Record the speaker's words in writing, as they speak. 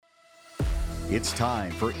It's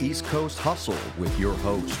time for East Coast Hustle with your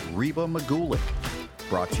host, Reba Magulik.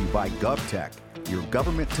 Brought to you by GovTech, your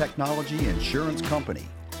government technology insurance company.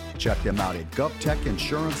 Check them out at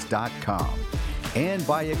govtechinsurance.com. And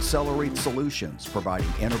by Accelerate Solutions, providing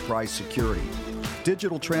enterprise security,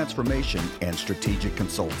 digital transformation, and strategic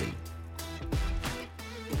consulting.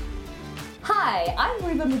 Hi, I'm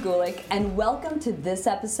Reba Magulik, and welcome to this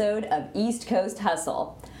episode of East Coast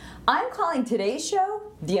Hustle. I'm calling today's show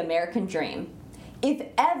The American Dream. If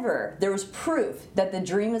ever there was proof that the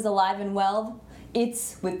dream is alive and well,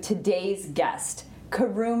 it's with today's guest,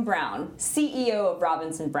 Karoom Brown, CEO of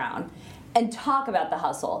Robinson Brown. And talk about the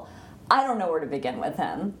hustle. I don't know where to begin with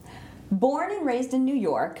him. Born and raised in New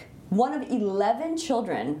York, one of 11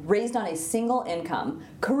 children raised on a single income,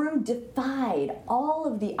 Karoom defied all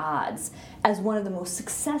of the odds as one of the most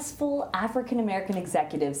successful African-American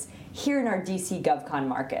executives here in our DC GovCon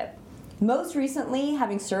market. Most recently,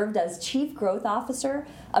 having served as Chief Growth Officer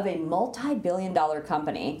of a multi-billion-dollar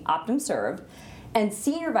company, OptumServe, and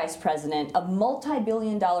Senior Vice President of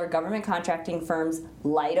multi-billion-dollar government contracting firms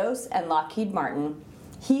Leidos and Lockheed Martin,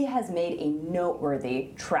 he has made a noteworthy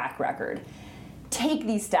track record. Take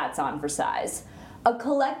these stats on for size. A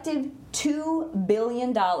collective $2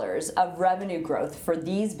 billion of revenue growth for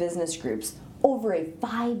these business groups over a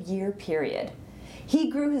 5-year period. He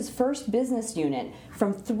grew his first business unit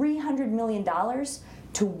from $300 million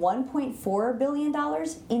to $1.4 billion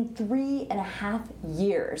in 3.5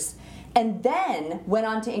 years, and then went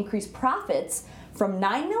on to increase profits from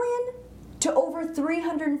 $9 million to over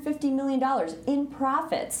 $350 million in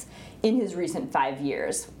profits in his recent 5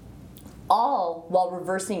 years. All while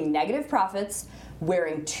reversing negative profits,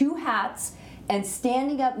 wearing 2 hats, and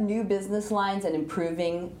standing up new business lines and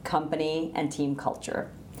improving company and team culture.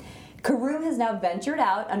 Karoom has now ventured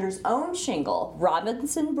out under his own shingle,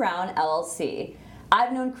 Robinson Brown LLC.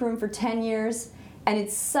 I've known Karoom for 10 years, and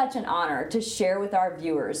it's such an honor to share with our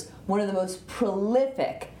viewers one of the most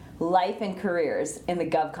prolific life and careers in the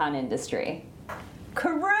GovCon industry.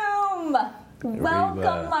 Karoom!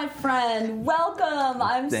 Welcome, my friend.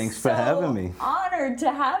 Welcome. Thanks for having me. Honored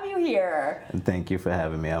to have you here. And thank you for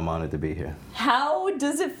having me. I'm honored to be here. How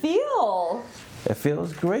does it feel? It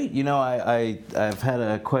feels great. You know, I've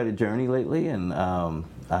had quite a journey lately, and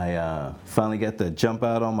I finally got to jump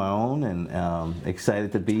out on my own, and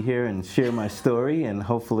excited to be here and share my story, and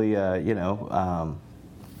hopefully, my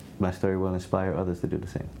story will inspire others to do the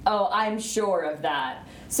same. Oh, I'm sure of that.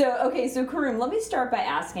 So Karoom, let me start by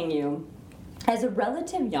asking you, as a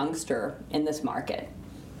relative youngster in this market,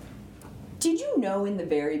 did you know in the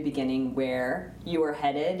very beginning where you were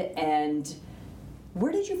headed, and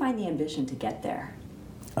where did you find the ambition to get there?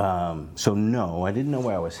 So no, I didn't know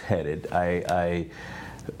where I was headed. I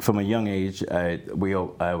from a young age, I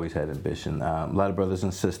always had ambition. A lot of brothers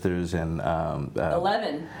and sisters, and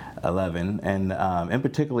 11, and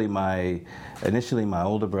particularly initially my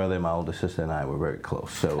older brother and my older sister and I were very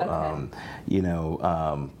close. So, okay.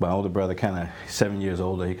 My older brother, kind of 7 years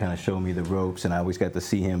older, he kind of showed me the ropes, and I always got to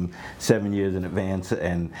see him 7 years in advance,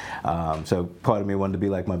 and so part of me wanted to be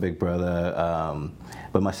like my big brother.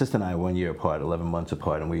 But my sister and I are 1 year apart, 11 months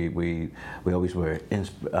apart, and we always were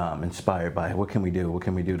inspired by what can we do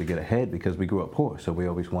to get ahead, because we grew up poor, so we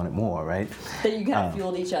always wanted more, right? That you kind of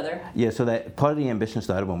fueled each other. Yeah, so that part of the ambition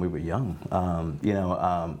started when we were young.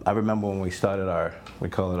 I remember when we started we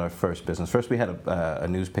call it our first business. First, we had a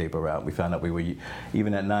newspaper route. We found out we were,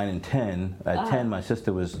 even at 9 and 10. At 10, my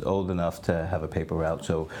sister was old enough to have a paper route,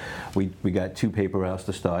 so we got 2 paper routes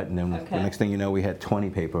to start, and then the next thing you know, we had 20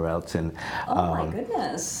 paper routes. And oh my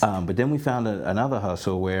goodness. But then we found another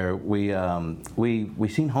hustle where we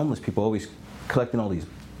seen homeless people always collecting all these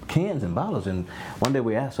cans and bottles, and one day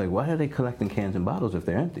we asked, like, why are they collecting cans and bottles if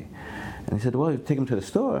they're empty? And he said, well, you take them to the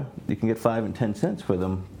store, you can get 5 and 10 cents for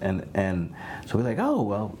them. And so we're like, oh,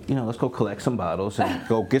 well, let's go collect some bottles and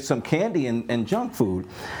go get some candy and junk food.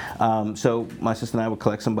 So my sister and I would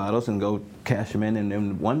collect some bottles and go cash them in. And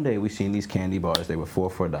then one day we seen these candy bars. They were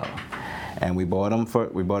 4 for $1. And we bought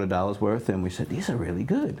 $1 worth, and we said, these are really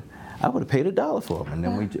good. I would have paid $1 for them. And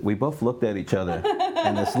then we both looked at each other,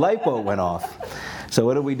 and this light bulb went off. So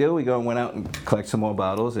what did we do? We went out and collect some more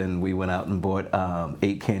bottles, and we went out and bought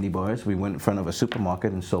 8 candy bars. We went in front of a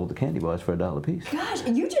supermarket and sold the candy bars for $1 a piece. Gosh,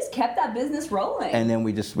 you just kept that business rolling. And then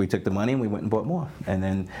we took the money and we went and bought more. And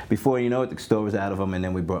then before you know it, the store was out of them. And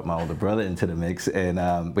then we brought my older brother into the mix,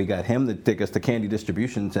 and we got him to take us to Candy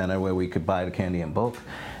Distribution Center where we could buy the candy in bulk.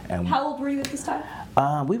 And how old were you at this time?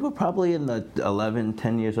 We were probably in the 11,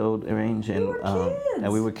 10 years old range, and we were kids.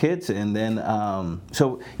 And we were kids. And then,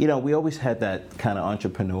 so we always had that kind of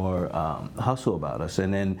entrepreneur hustle about us.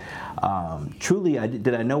 And then truly,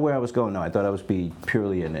 did I know where I was going? No, I thought I was be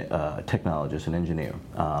purely a technologist, an engineer.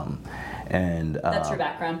 That's your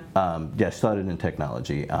background? Yeah, I started in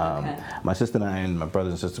technology. My sister and I and my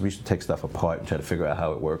brothers and sisters, we used to take stuff apart and try to figure out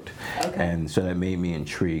how it worked. And so that made me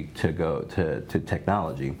intrigued to go to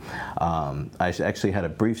technology. I actually had a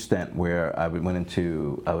brief stint where I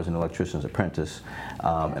was an electrician's apprentice,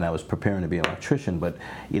 and I was preparing to be an electrician, but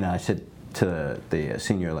I said to the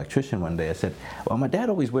senior electrician one day, I said, well, my dad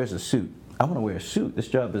always wears a suit. I want to wear a suit. This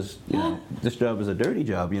job is, this job is a dirty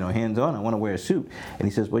job, hands-on. I want to wear a suit. And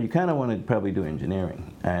he says, well, you kind of want to probably do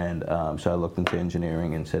engineering. And so I looked into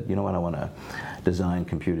engineering and said, you know what, I want to design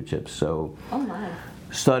computer chips. So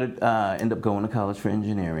ended up going to college for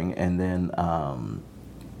engineering. And then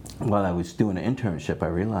while I was doing an internship, I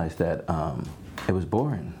realized that it was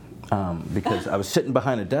boring. Because I was sitting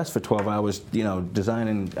behind a desk for 12 hours,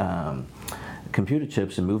 designing computer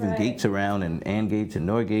chips and moving gates around and AND gates and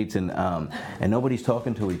NOR gates and nobody's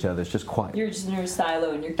talking to each other. It's just quiet. You're just in your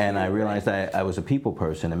silo and you're. And I realized I was a people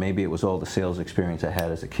person, and maybe it was all the sales experience I had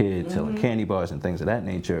as a kid, selling candy bars and things of that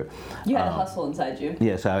nature. You had a hustle inside you.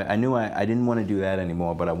 Yes, I knew I didn't want to do that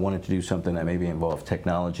anymore, but I wanted to do something that maybe involved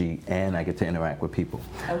technology and I get to interact with people.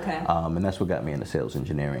 And that's what got me into sales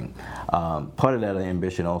engineering. Part of that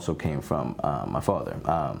ambition also came from my father.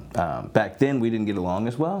 Back then, we didn't get along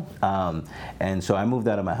as well. And so I moved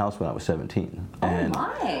out of my house when I was 17. And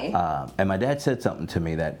my dad said something to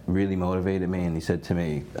me that really motivated me, and he said to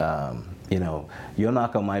me, you'll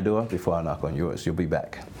knock on my door before I knock on yours. You'll be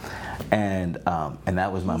back. And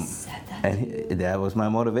that was that was my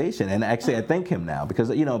motivation. And actually, I thank him now because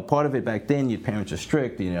part of it back then, your parents are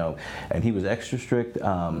strict, and he was extra strict,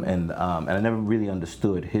 and I never really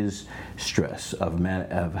understood his stress of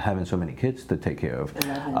having so many kids to take care of,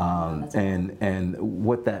 and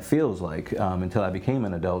what that feels like until I became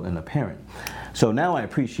an adult and a parent. So now I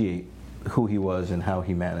appreciate who he was and how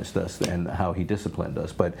he managed us and how he disciplined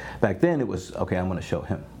us. But back then it was, okay, I'm going to show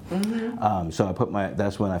him. So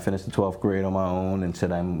that's when I finished the 12th grade on my own and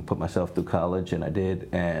said I'm going to put myself through college, and I did.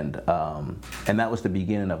 And that was the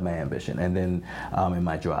beginning of my ambition, and then in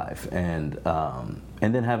my drive. And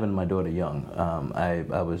then having my daughter young.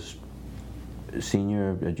 I was a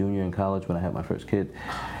junior in college when I had my first kid.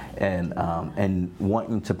 And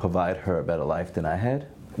wanting to provide her a better life than I had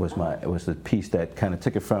was the piece that kind of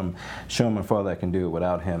took it from showing my father I can do it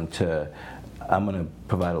without him to I'm going to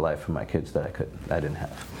provide a life for my kids that I didn't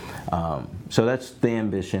have. So that's the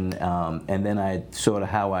ambition, and then I sort of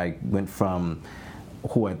how I went from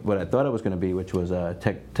what I thought I was going to be, which was a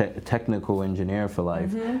technical engineer for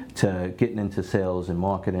life, to getting into sales and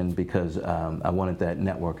marketing because I wanted that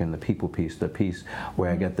network and the people piece, the piece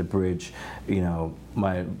where I get the bridge,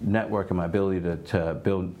 my network and my ability to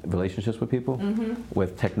build relationships with people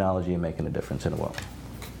with technology and making a difference in the world.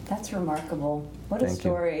 That's remarkable. What a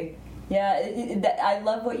story. Yeah, I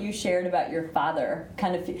love what you shared about your father.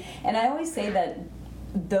 And I always say that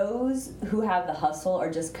those who have the hustle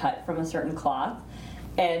are just cut from a certain cloth.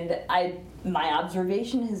 And my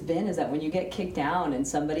observation has been is that when you get kicked down and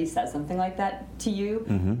somebody says something like that to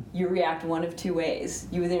you, you react one of two ways.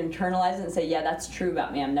 You either internalize it and say, yeah, that's true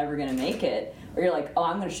about me, I'm never going to make it, or you're like, oh,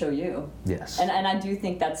 I'm going to show you. Yes. And I do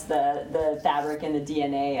think that's the fabric and the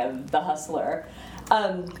DNA of the hustler.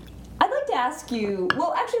 I'd like to ask you,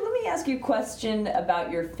 well, actually, let me ask you a question about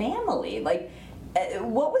your family. Like,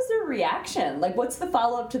 what was their reaction? Like, what's the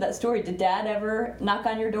follow-up to that story? Did Dad ever knock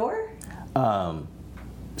on your door?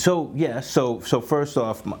 So first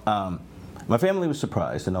off, my family was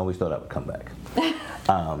surprised and always thought I would come back.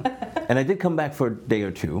 And I did come back for a day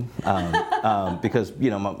or two because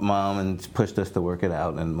my mom pushed us to work it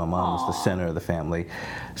out, and my mom was the center of the family.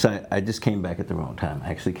 So I just came back at the wrong time. I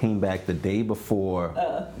actually came back the day before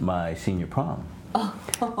my senior prom.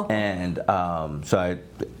 And so I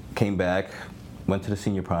came back, went to the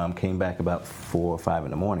senior prom, came back about 4 or 5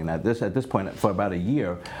 in the morning. Now, at this point, for about a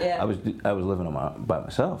year, I was living by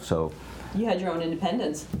myself. So you had your own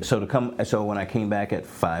independence. So when I came back at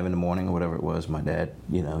 5 in the morning or whatever it was, my dad,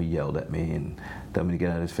 he yelled at me and told me to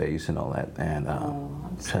get out of his face and all that. And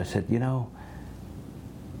so I said,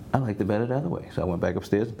 I liked it better the other way. So I went back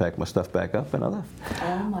upstairs and packed my stuff back up and I left.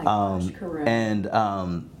 Oh my gosh,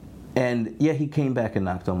 Karoom. And yeah, he came back and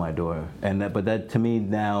knocked on my door, but that to me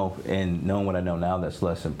now, and knowing what I know now, that's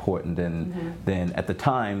less important than at the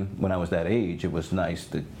time when I was that age. It was nice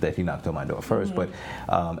that he knocked on my door first, but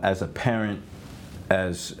as a parent,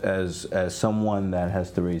 as someone that has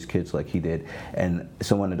to raise kids like he did, and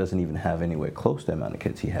someone that doesn't even have anywhere close to the amount of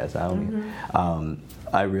kids he has,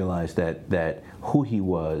 I realized that who he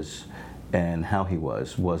was and how he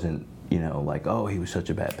wasn't you know, like, oh, he was such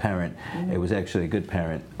a bad parent. It was actually a good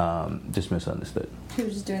parent, just misunderstood. He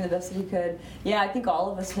was just doing the best that he could. Yeah, I think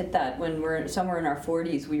all of us hit that when we're somewhere in our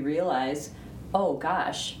 40s. We realize, oh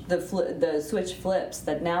gosh, the switch flips.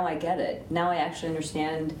 That now I get it. Now I actually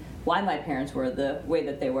understand why my parents were the way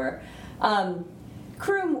that they were.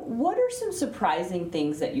 Karoom, what are some surprising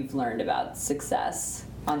things that you've learned about success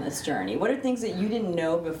on this journey? What are things that you didn't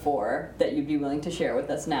know before that you'd be willing to share with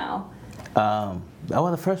us now? Well,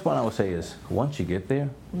 the first one I would say is once you get there,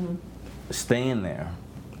 staying there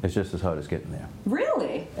is just as hard as getting there.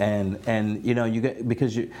 Really? And you know, you get,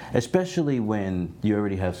 because you, especially when you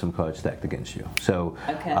already have some cards stacked against you. So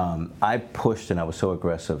I pushed and I was so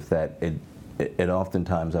aggressive that it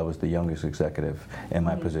oftentimes I was the youngest executive in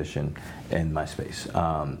my position in my space.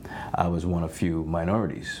 I was one of few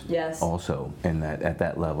minorities also in that, at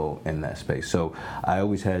that level in that space. So I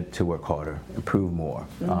always had to work harder and prove more,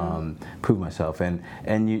 prove myself. And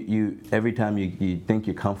you every time you think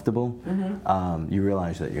you're comfortable, you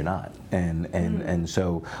realize that you're not. And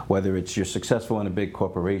so whether it's you're successful in a big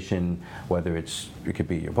corporation, whether it could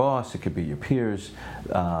be your boss, it could be your peers,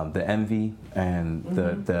 the envy and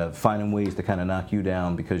the finding ways to kind of knock you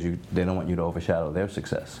down because they don't want you to overshadow their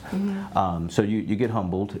success. So you get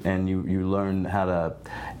humbled and you learn how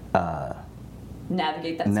to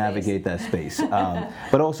navigate that space.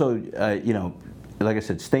 But also, you know, like I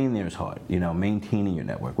said, staying there is hard. You know, maintaining your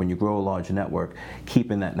network. When you grow a large network,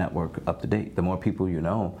 keeping that network up to date. The more people you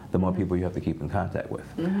know, the more people you have to keep in contact with.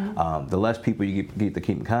 The less people you get to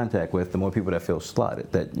keep in contact with, the more people that feel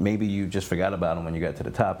slotted. That maybe you just forgot about them when you got to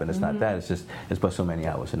the top, and it's not that. It's just but so many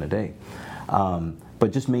hours in a day.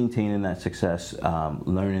 But just maintaining that success,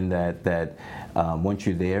 learning that once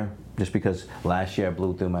you're there, just because last year I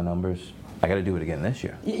blew through my numbers, I got to do it again this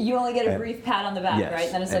year. You only get a brief pat on the back, right?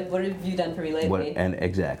 And then it's like, what have you done for me lately?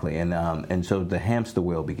 Exactly, and so the hamster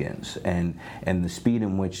wheel begins, and the speed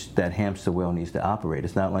in which that hamster wheel needs to operate.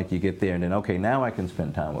 It's not like you get there and then, okay, now I can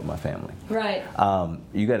spend time with my family. Right.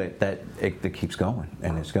 You got it keeps going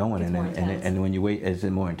and it's going, and when you wait, it's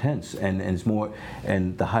more intense, and it's more,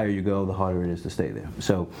 and the higher you go, the harder it is to stay there.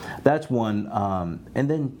 So that's one, and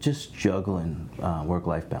then just juggling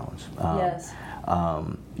work-life balance. Yes.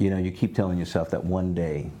 You know, you keep telling yourself that one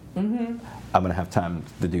day I'm going to have time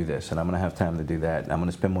to do this, and I'm going to have time to do that, and I'm going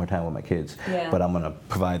to spend more time with my kids, but I'm going to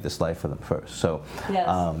provide this life for them first. So,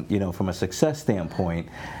 you know, from a success standpoint,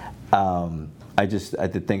 I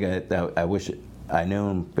did think I wish I knew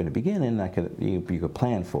in the beginning you could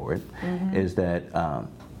plan for it, is that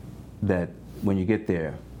that when you get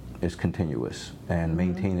there, is continuous, and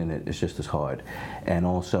maintaining it is just as hard. And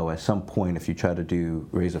also, at some point, if you try to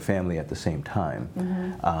raise a family at the same time,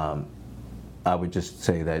 I would just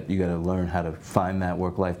say that you got to learn how to find that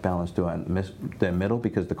work-life balance throughout the middle,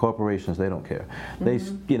 because the corporations, they don't care. They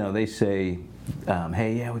say,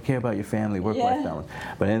 hey, yeah, we care about your family, work-life balance.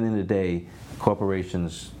 But at the end of the day,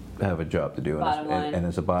 corporations have a job to do, and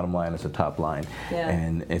it's a bottom line, it's a top line,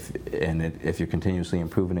 and if you're continuously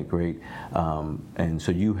improving it, great, and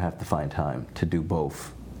so you have to find time to do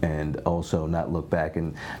both, and also not look back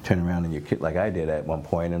and turn around and your kid, like I did at one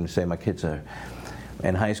point, and say my kids are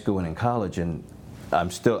in high school and in college, and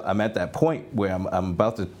I'm at that point where I'm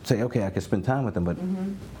about to say, okay, I can spend time with them, but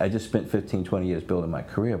I just spent 15, 20 years building my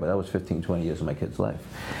career, but that was 15, 20 years of my kid's life.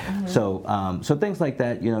 So things like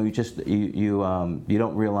that, you know, you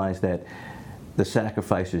don't realize that the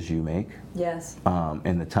sacrifices you make,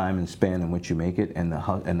 and the time and span in which you make it, and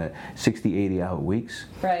the 60, 80-hour weeks,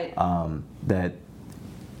 that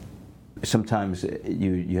sometimes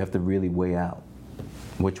you have to really weigh out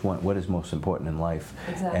what is most important in life,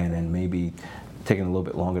 and then maybe taking a little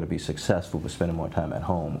bit longer to be successful, but spending more time at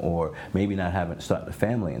home, or maybe not having to start a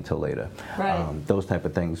family until later. Those type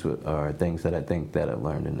of things are things that I think that I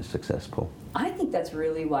learned in the success pool. I think that's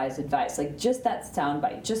really wise advice. Like just that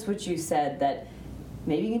soundbite, just what you said, that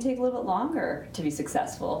maybe you can take a little bit longer to be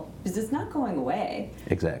successful, because it's not going away.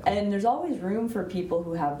 Exactly. And there's always room for people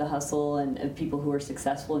who have the hustle and people who are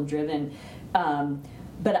successful and driven.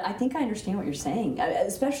 But I think I understand what you're saying,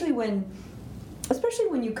 especially when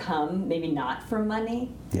you come maybe not from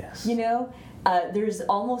money. You know, there's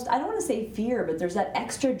almost, I don't want to say fear, but there's that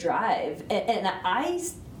extra drive. And I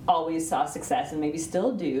always saw success, and maybe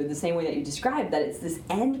still do, the same way that you described, that it's this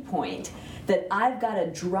end point that I've got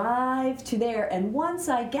to drive to there, and once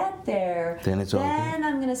I get there, then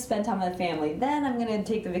I'm going to spend time with my family, then I'm going to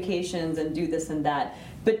take the vacations and do this and that.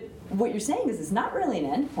 But what you're saying is it's not really an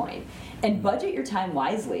end point. And budget your time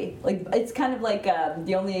wisely. Like, it's kind of like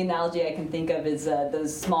the only analogy I can think of is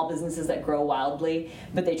those small businesses that grow wildly,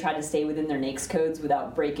 but they try to stay within their NAICS codes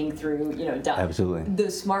without breaking through, Absolutely.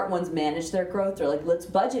 Those smart ones manage their growth. They're like, let's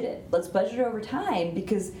budget it. Let's budget it over time,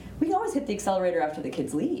 because we can always hit the accelerator after the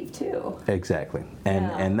kids leave, too. Exactly.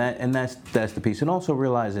 And that's the piece. And also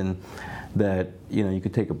realizing that you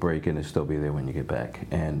could take a break and it still be there when you get back,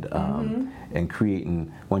 and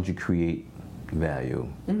once you create value,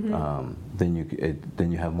 then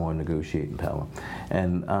you have more negotiating power.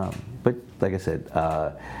 And but like I said,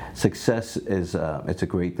 success is it's a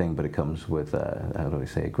great thing, but it comes with how do I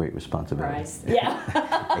say, a great responsibility. Price.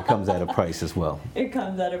 Yeah. It comes at a price as well. It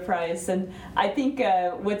comes at a price, and I think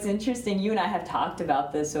what's interesting, you and I have talked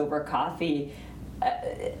about this over coffee.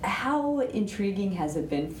 How intriguing has it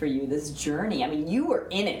been for you, this journey? I mean, you were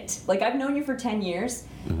in it. Like, I've known you for 10 years.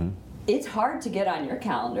 It's hard to get on your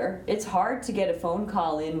calendar. It's hard to get a phone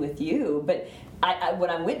call in with you. But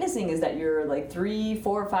what I'm witnessing is that you're like 3,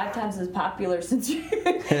 4, 5 times as popular since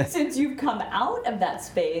you've come out of that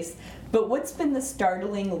space. But what's been the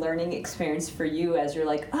startling learning experience for you as you're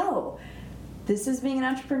like, oh, this is being an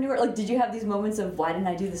entrepreneur? Like, did you have these moments of, why didn't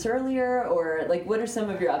I do this earlier? Or like, what are some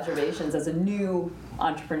of your observations as a new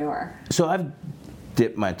entrepreneur? So I've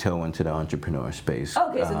dipped my toe into the entrepreneur space.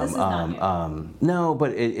 Okay, so this is not new. No,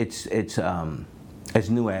 but it's new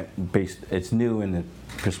it's new in the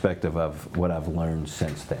perspective of what I've learned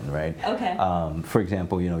since then, right? Okay. For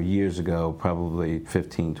example, years ago, probably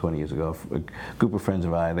 15, 20 years ago, a group of friends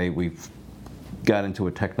of mine, we got into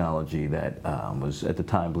a technology that was at the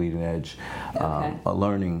time bleeding edge, Okay.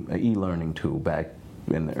 an e-learning tool back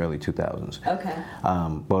in the early 2000s. Okay.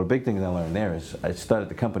 Well, the big thing that I learned there is I started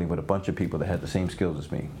the company with a bunch of people that had the same skills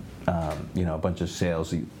as me. A bunch of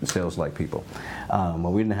sales-like people.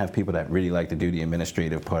 Well, we didn't have people that really like to do the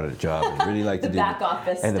administrative part of the job, and really like to do the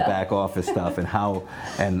back office stuff, and how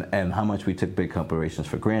much we took big corporations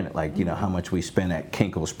for granted. Like, how much we spent at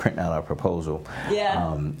Kinko's printing out our proposal.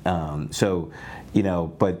 Yeah.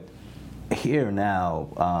 But here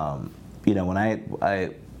now,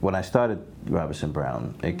 when I started Robinson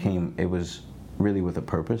Brown, it was really with a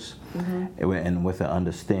purpose, and with an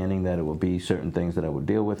understanding that it would be certain things that I would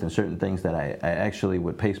deal with and certain things that I actually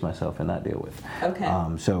would pace myself and not deal with. Okay.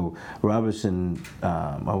 So Robinson,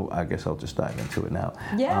 I guess I'll just dive into it now.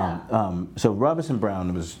 Yeah. So Robinson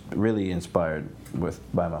Brown was really inspired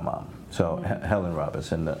by my mom. So Helen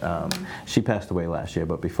Robinson, she passed away last year,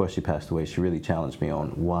 but before she passed away, she really challenged me on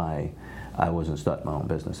why I wasn't starting my own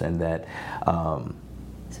business, and that.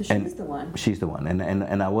 So she's the one. She's the one,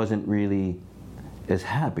 and I wasn't really as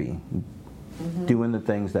happy doing the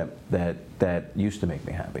things that used to make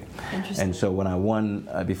me happy. Interesting. And so when I won,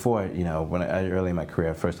 early in my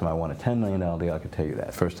career, first time I won a $10 million deal, I could tell you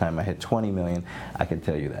that. First time I hit $20 million, I could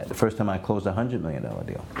tell you that. The first time I closed a $100 million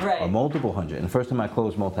deal, right, or multiple hundred, and the first time I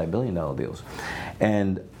closed multi-billion dollar deals.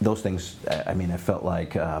 And those things, I felt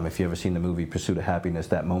like, if you ever seen the movie Pursuit of Happiness,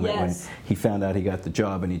 that moment when he found out he got the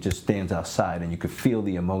job and he just stands outside and you could feel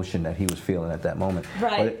the emotion that he was feeling at that moment.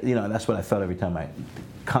 Right. But, that's what I felt every time I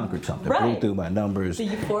conquered something, blew through my numbers, the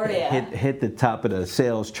euphoria, hit the top of the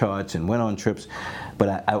sales charts and went on trips,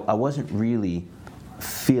 but I wasn't really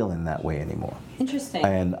feeling that way anymore. Interesting.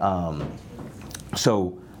 And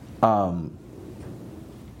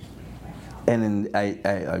and then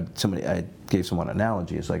I gave someone an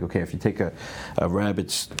analogy. It's like, okay, if you take a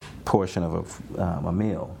rabbit's portion of a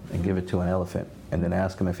meal and give it to an elephant, and then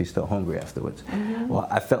ask him if he's still hungry afterwards. Well,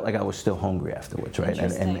 I felt like I was still hungry afterwards, right?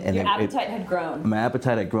 And your appetite had grown. My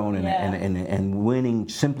appetite had grown,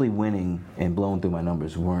 and simply winning and blowing through my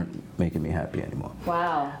numbers weren't making me happy anymore.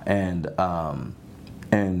 Wow.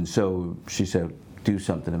 And so she said, do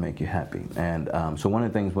something to make you happy. And so one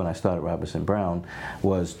of the things when I started Robinson Brown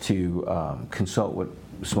was to consult with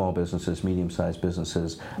small businesses, medium-sized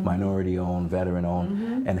businesses, minority-owned,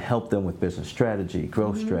 veteran-owned, and help them with business strategy,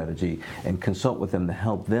 growth strategy, and consult with them to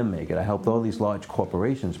help them make it. I helped all these large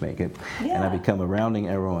corporations make it, and I become a rounding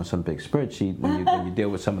error on some big spreadsheet when you deal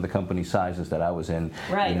with some of the company sizes that I was in,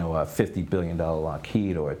 a $50 billion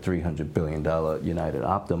Lockheed or a $300 billion United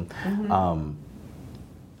Optum.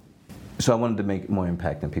 So I wanted to make more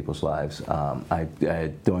impact in people's lives.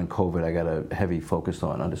 During COVID, I got a heavy focus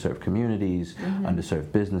on underserved communities,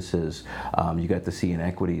 underserved businesses. You got to see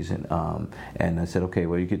inequities, and I said, okay,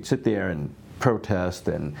 well, you could sit there and protest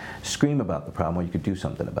and scream about the problem, or you could do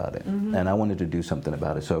something about it. And I wanted to do something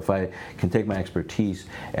about it. So if I can take my expertise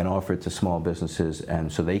and offer it to small businesses,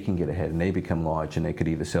 and so they can get ahead and they become large and they could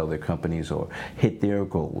either sell their companies or hit their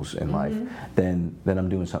goals in life, then I'm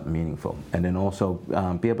doing something meaningful. And then also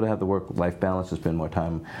be able to have the work-life balance to spend more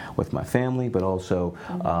time with my family, but also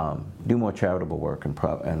do more charitable work and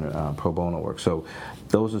pro bono work. So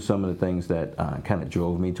those are some of the things that kind of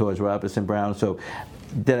drove me towards Robinson Brown. So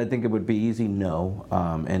did I think it would be easy? No.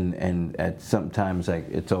 And at sometimes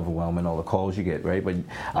it's overwhelming, all the calls you get, right? But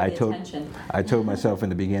I told myself in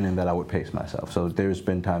the beginning that I would pace myself. So there's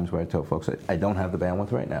been times where I told folks that I don't have the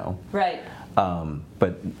bandwidth right now. Right.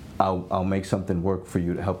 But I'll make something work for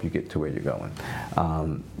you to help you get to where you're going.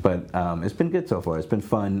 But it's been good so far. It's been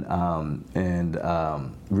fun,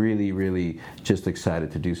 and really, really just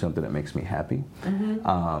excited to do something that makes me happy. And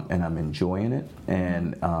I'm enjoying it,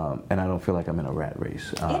 and I don't feel like I'm in a rat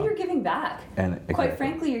race. And you're giving back. And quite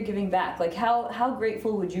frankly, you're giving back. Like how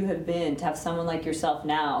grateful would you have been to have someone like yourself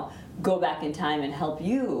now go back in time and help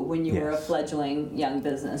you when you were a fledgling young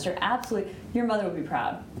business? Your mother would be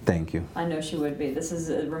proud. Thank you. I know she would be. This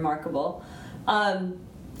is remarkable.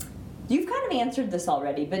 You've kind of answered this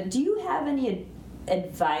already, but do you have any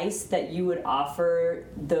advice that you would offer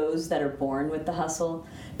those that are born with the hustle?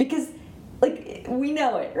 Because like we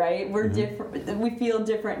know it, right? We're different. We feel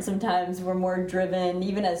different sometimes. We're more driven,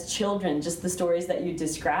 even as children, just the stories that you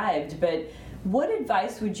described. But what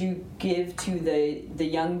advice would you give to the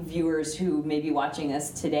young viewers who may be watching us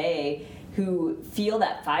today who feel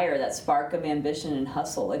that fire, that spark of ambition and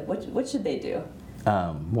hustle? Like, what should they do?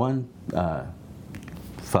 One,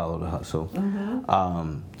 follow the hustle.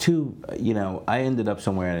 Two, I ended up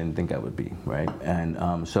somewhere I didn't think I would be, right? And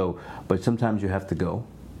but sometimes you have to go.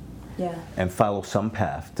 Yeah. And follow some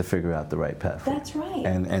path to figure out the right path. That's right.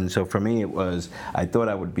 And so for me, it was, I thought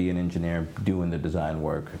I would be an engineer doing the design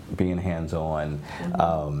work, being hands-on,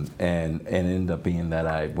 and it ended up being that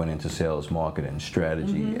I went into sales, marketing,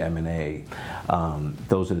 strategy, M&A.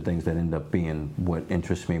 Those are the things that end up being what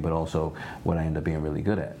interests me, but also what I end up being really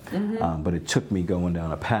good at. But it took me going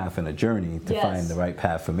down a path and a journey to find the right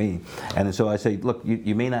path for me. And so I say, look,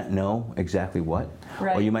 you may not know exactly what,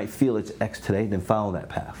 or you might feel it's X today, then follow that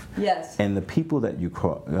path. Yes. And the people that you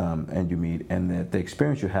and you meet and the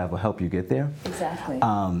experience you have will help you get there. Exactly.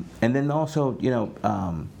 And then also,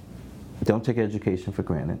 don't take education for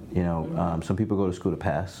granted. Some people go to school to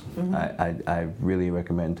pass. I really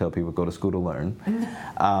recommend tell people go to school to learn.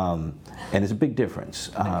 And it's a big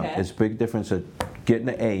difference. It's a big difference of getting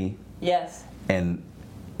an A. Yes. And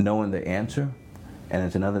knowing the answer, and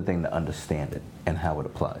it's another thing to understand it and how it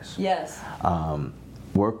applies. Yes.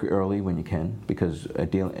 Work early when you can, because the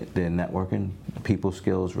networking, people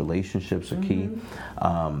skills, relationships are key.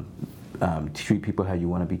 Treat people how you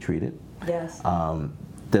want to be treated. Yes.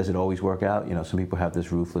 Does it always work out? Some people have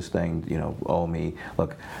this ruthless thing, oh me.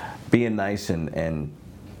 Look, being nice and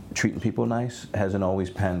treating people nice hasn't always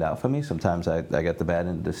panned out for me. Sometimes I got the bad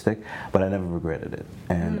end of the stick, but I never regretted it.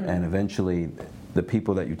 And eventually, the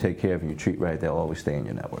people that you take care of and you treat right, they'll always stay in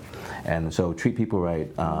your network. And so treat people right,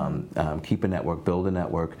 keep a network, build a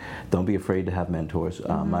network. Don't be afraid to have mentors.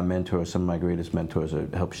 My mentors, some of my greatest mentors,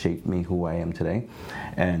 helped shape me who I am today.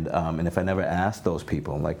 And if I never asked those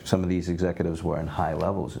people, like some of these executives were in high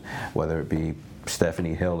levels, whether it be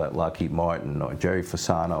Stephanie Hill at Lockheed Martin or Jerry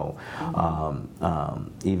Fasano,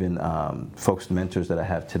 even folks, mentors that I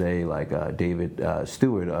have today like David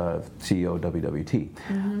Stewart, CEO of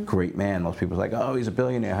WWT. Great man. Most people are like, oh, he's a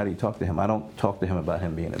billionaire. How do you talk to him? I don't talk to him about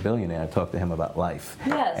him being a billionaire. I talk to him about life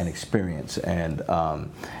and experience. And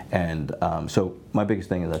so my biggest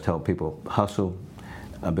thing is I tell people, hustle,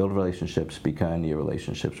 build relationships, be kind to your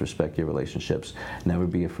relationships, respect your relationships, never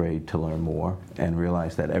be afraid to learn more, and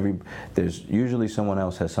realize that there's usually someone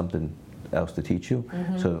else has something else to teach you.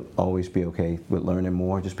 So always be okay with learning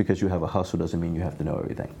more. Just because you have a hustle doesn't mean you have to know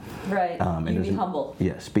everything. Right. You be humble.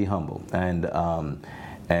 Yes, be humble. And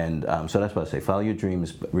so that's what I say. Follow your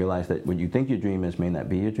dreams. Realize that what you think your dream is may not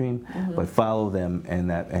be your dream, but follow them,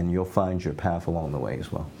 and you'll find your path along the way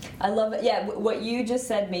as well. I love it. Yeah, what you just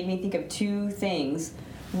said made me think of two things.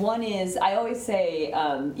 One is, I always say,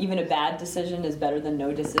 even a bad decision is better than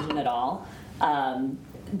no decision at all.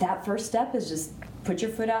 That first step is just put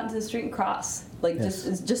your foot out into the street and cross.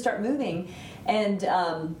 Just start moving. And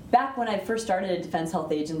back when I first started a Defense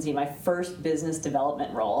Health Agency, my first business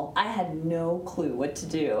development role, I had no clue what to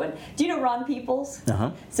do. And do you know Ron Peoples?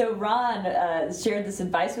 So Ron shared this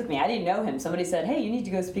advice with me. I didn't know him. Somebody said, hey, you need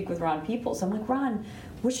to go speak with Ron Peoples. I'm like, Ron,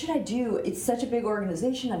 what should I do? It's such a big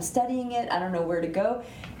organization. I'm studying it. I don't know where to go.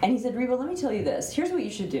 And he said, Reba, let me tell you this. Here's what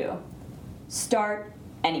you should do. Start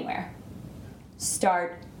anywhere.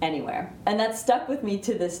 start anywhere. And that's stuck with me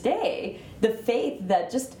to this day. The faith that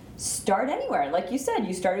just start anywhere. Like you said,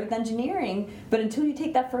 you started with engineering, but until you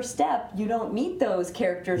take that first step, you don't meet those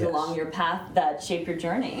characters along your path that shape your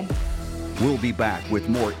journey. We'll be back with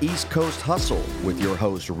more East Coast Hustle with your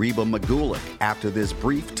host, Reba Magulick, after this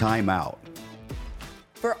brief timeout.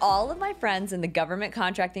 For all of my friends in the government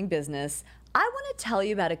contracting business, I want to tell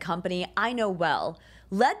you about a company I know well,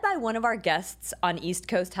 led by one of our guests on East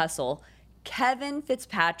Coast Hustle, Kevin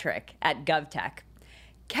Fitzpatrick at GovTech.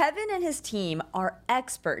 Kevin and his team are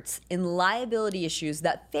experts in liability issues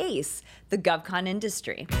that face the GovCon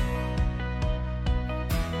industry.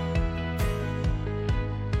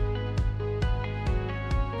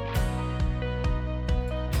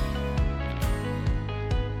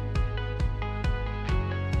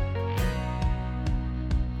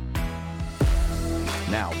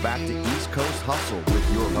 Now back to East Coast Hustle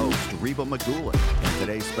with your host, Reba Magulick, and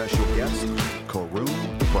today's special guest,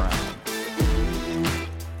 Karoom Brown.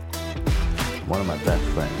 One of my best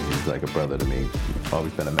friends, he's like a brother to me,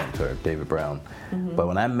 always been a mentor, David Brown. Mm-hmm. But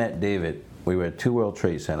when I met David, we were at 2 World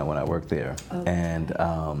Trade Center when I worked there. Okay. And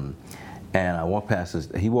I walked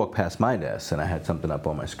past he walked past my desk, and I had something up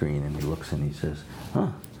on my screen, and he looks and he says,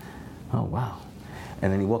 oh wow.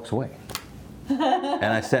 And then he walks away. And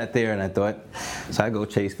I sat there and I thought, so I go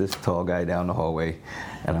chase this tall guy down the hallway,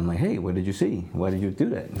 and I'm like, hey, what did you see? Why did you do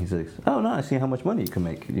that? And he says, oh no, I see how much money you can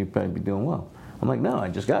make. You'd probably be doing well. I'm like, no, I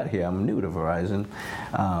just got here. I'm new to Verizon.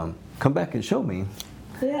 Come back and show me.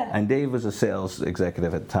 Yeah. And Dave was a sales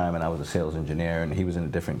executive at the time, and I was a sales engineer, and he was in a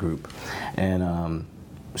different group. And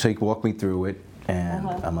so he walked me through it, and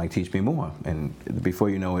I'm like, teach me more. And before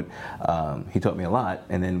you know it, he taught me a lot,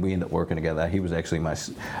 and then we ended up working together. He was actually my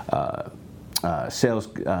sales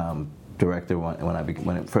director when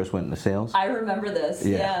I first went into sales. I remember this.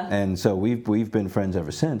 Yeah. And so we've been friends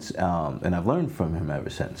ever since, and I've learned from him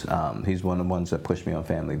ever since. He's one of the ones that pushed me on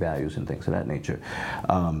family values and things of that nature.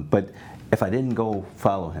 But if I didn't go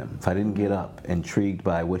follow him, if I didn't get up intrigued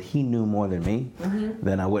by what he knew more than me,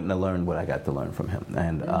 then I wouldn't have learned what I got to learn from him.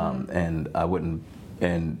 And I wouldn't.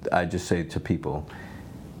 And I just say to people,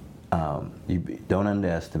 you don't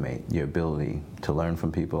underestimate your ability to learn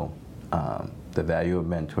from people. The value of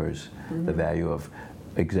mentors, the value of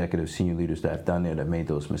executive senior leaders that I've done there that made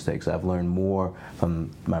those mistakes. I've learned more from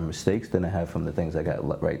my mistakes than I have from the things I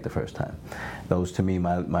got right the first time. Those, to me,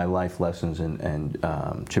 my life lessons and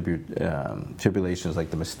tribulations, like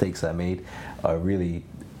the mistakes I made, are really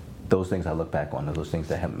those things I look back on, those things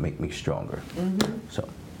that help make me stronger. So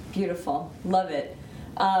beautiful. Love it.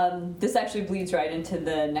 This actually bleeds right into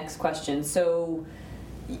the next question. So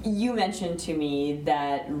you mentioned to me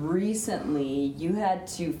that recently you had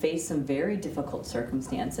to face some very difficult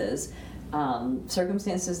circumstances,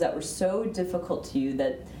 circumstances that were so difficult to you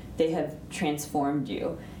that they have transformed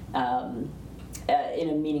you in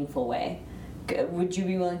a meaningful way. Would you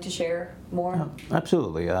be willing to share more?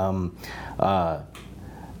 Absolutely.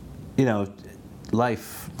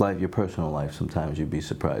 Life, your personal life, sometimes you'd be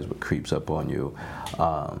surprised what creeps up on you.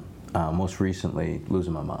 Most recently,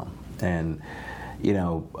 losing my mom. And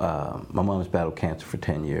my mom's battled cancer for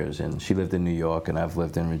 10 years, and she lived in New York, and I've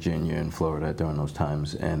lived in Virginia and Florida during those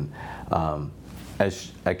times. And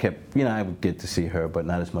as I kept, I would get to see her, but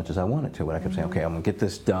not as much as I wanted to. But I kept saying, okay, I'm going to get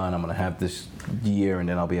this done. I'm going to have this year, and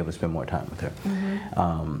then I'll be able to spend more time with her.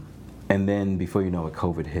 And then before you know it,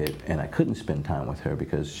 COVID hit, and I couldn't spend time with her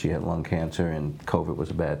because she had lung cancer, and COVID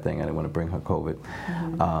was a bad thing. I didn't want to bring her COVID.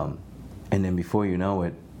 And then before you know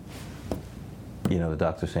it, the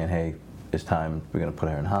doctor's saying, hey, it's time, we're going to put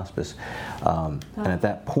her in hospice. And at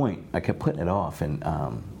that point, I kept putting it off. And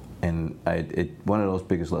one of those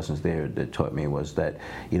biggest lessons there that taught me was that,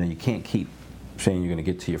 you can't keep saying you're going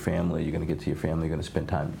to get to your family, you're going to spend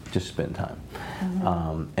time, just spend time.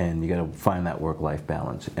 And you got to find that work-life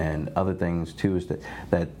balance. And other things, too, is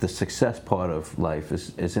that the success part of life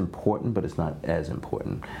is important, but it's not as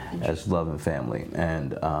important as love and family.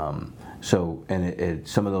 And some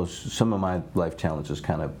of my life challenges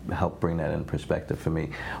kind of helped bring that in perspective for me,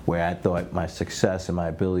 where I thought my success and my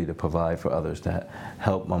ability to provide for others, to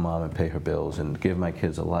help my mom and pay her bills and give my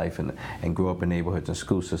kids a life and grow up in neighborhoods and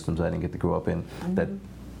school systems I didn't get to grow up in,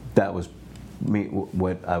 that was me,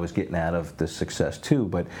 what I was getting out of the success too,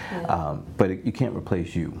 but you can't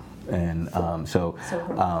replace you. And so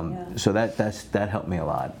that helped me a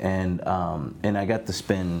lot. And I got to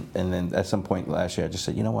spend, and then at some point last year I just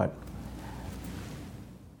said, you know what?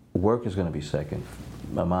 Work is going to be second.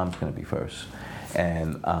 My mom's going to be first.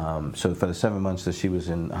 And so for the 7 months that she was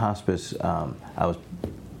in hospice, I was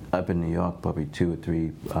up in New York probably 2 or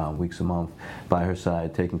 3 weeks a month by her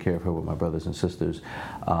side, taking care of her with my brothers and sisters.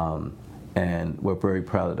 and we're very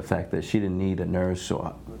proud of the fact that she didn't need a nurse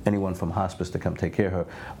or anyone from hospice to come take care of her.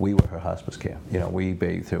 We were her hospice care. You know, we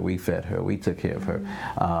bathed her, we fed her, we took care of her.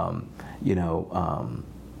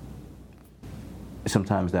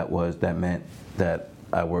 Sometimes that meant that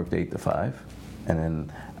I worked 8 to 5, and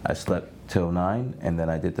then I slept till 9, and then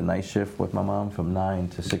I did the night shift with my mom from 9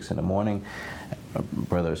 to 6 in the morning. My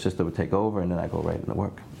brother or sister would take over, and then I go right into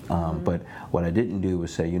work. But what I didn't do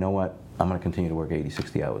was say, you know what, I'm going to continue to work 80,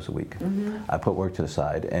 60 hours a week. I put work to the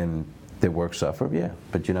side, and did work suffer? Yeah.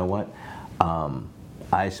 But you know what?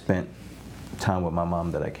 I spent time with my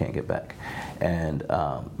mom that I can't get back. And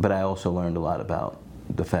but I also learned a lot about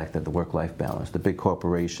the fact that the work-life balance, the big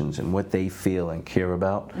corporations and what they feel and care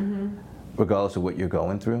about, regardless of what you're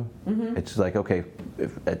going through. It's like, okay,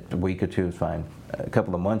 if a week or two is fine. A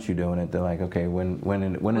couple of months you're doing it, they're like, okay, when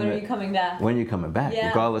are you coming back? When are you coming back? Yeah.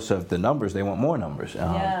 Regardless of the numbers, they want more numbers.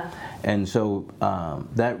 And so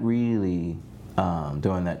that really,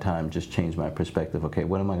 during that time, just changed my perspective. Okay,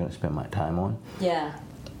 what am I going to spend my time on? Yeah.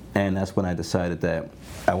 And that's when I decided that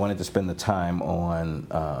I wanted to spend the time on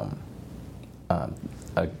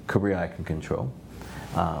a career I can control,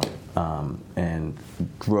 and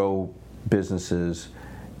grow businesses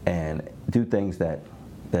and do things that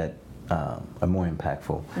are more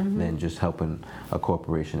impactful than just helping a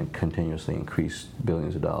corporation and continuously increase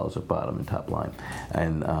billions of dollars of bottom and top line.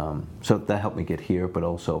 And so that helped me get here, but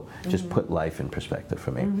also just put life in perspective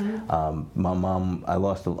for me. My mom, I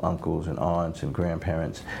lost uncles and aunts and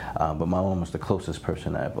grandparents, but my mom was the closest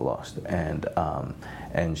person I ever lost.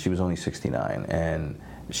 And she was only 69, and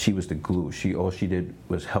she was the glue. All she did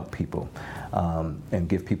was help people and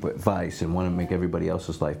give people advice and want to make everybody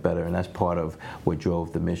else's life better. And that's part of what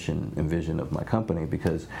drove the mission and vision of my company,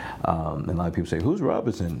 because and a lot of people say, who's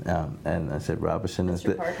Robinson? And I said, Robinson is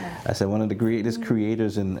one of the greatest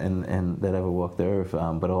creators and that ever walked the earth,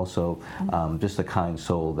 but also just a kind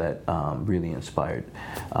soul that really inspired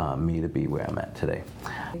me to be where I'm at today.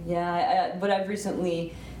 Yeah, what I've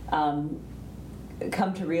recently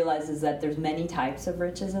come to realize is that there's many types of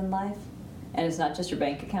riches in life, and it's not just your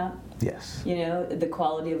bank account. Yes. You know, the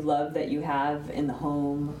quality of love that you have in the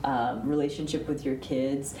home, relationship with your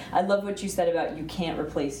kids. I love what you said about you can't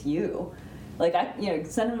replace you. Like,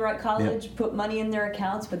 send them to college, put money in their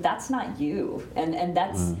accounts, but that's not you. And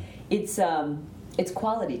that's, it's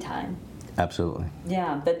quality time. Absolutely.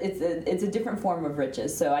 Yeah, but it's a different form of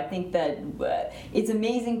riches. So I think that it's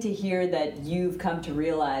amazing to hear that you've come to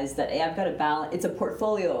realize that, hey, I've got to balance. It's a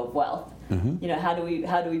portfolio of wealth. You know, how do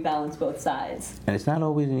we balance both sides? And it's not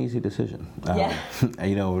always an easy decision.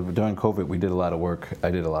 You know, during COVID, we did a lot of work.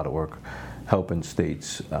 I did a lot of work helping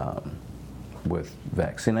states with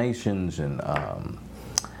vaccinations and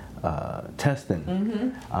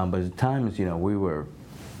testing. But at times, you know, we were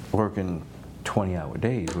working 20-hour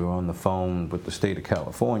days. We were on the phone with the state of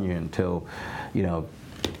California until,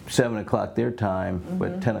 7 o'clock their time,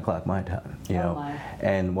 but 10 o'clock my time. You know,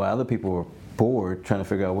 and while other people were bored trying to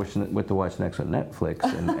figure out what to watch next on Netflix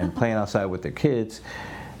and playing outside with their kids,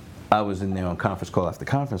 I was in there on conference call after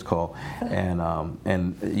conference call,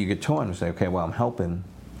 and you get torn and say, okay, well, I'm helping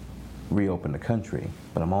reopen the country,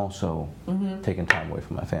 but I'm also taking time away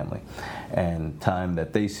from my family, and time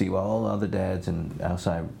that they see all other dads and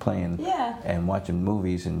outside playing and watching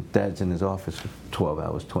movies, and dad's in his office for 12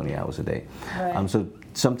 hours, 20 hours a day. Right. So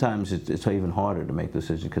sometimes it's even harder to make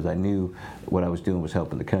decisions, because I knew what I was doing was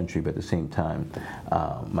helping the country, but at the same time,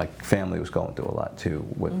 my family was going through a lot too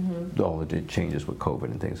with all of the changes with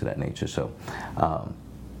COVID and things of that nature. So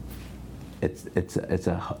it's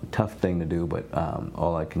a tough thing to do, but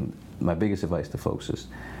my biggest advice to folks is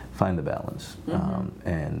find the balance.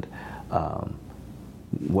 And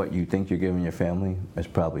what you think you're giving your family is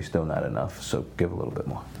probably still not enough, so give a little bit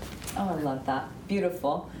more. Oh, I love that.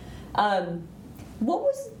 Beautiful. What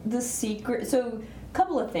was the secret? So, a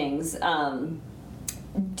couple of things.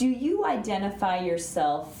 Do you identify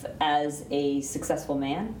yourself as a successful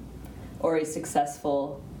man or a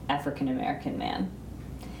successful African American man?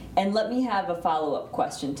 And let me have a follow-up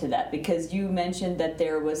question to that, because you mentioned that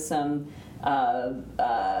there was some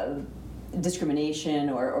discrimination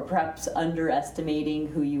or perhaps underestimating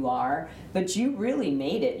who you are, but you really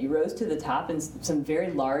made it. You rose to the top in some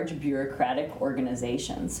very large bureaucratic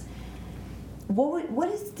organizations. What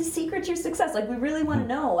is the secret to your success? Like, we really want to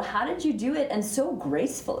know, how did you do it, and so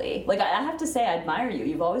gracefully? Like, I have to say, I admire you.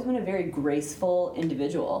 You've always been a very graceful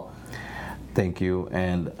individual. Thank you.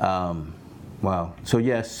 And wow. So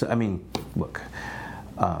yes, I mean, look.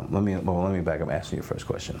 Let me back up. Asking your first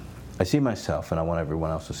question. I see myself, and I want everyone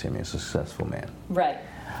else to see me as a successful man. Right.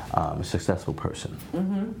 A successful person.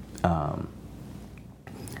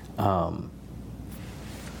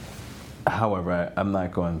 however, I'm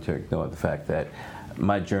not going to ignore the fact that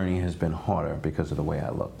my journey has been harder because of the way I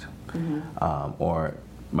looked, or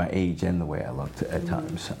my age and the way I looked at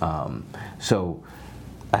times. So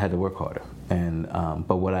I had to work harder. And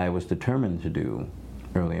but what I was determined to do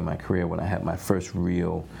early in my career, when I had my first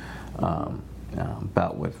real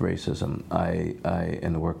bout with racism, I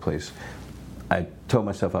in the workplace, I told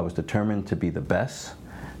myself I was determined to be the best,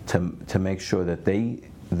 to make sure that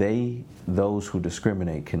those who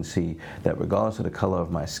discriminate can see that regardless of the color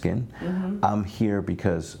of my skin, I'm here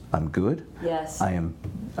because I'm good. Yes.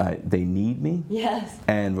 They need me. Yes.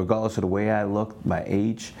 And regardless of the way I look, my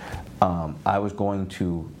age, I was going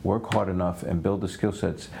to work hard enough and build the skill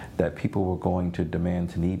sets that people were going to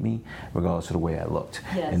demand to need me, regardless of the way I looked.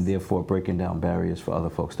 Yes. And therefore breaking down barriers for other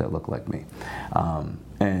folks that look like me.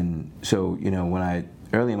 And so, when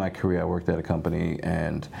early in my career, I worked at a company,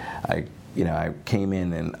 and I came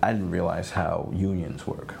in and I didn't realize how unions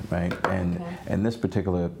work, right? And in this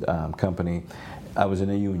particular company, I was in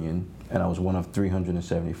a union, and I was one of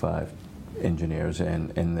 375 engineers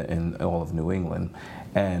in all of New England,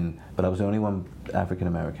 but I was the only one African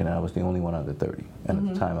American, and I was the only one under 30, and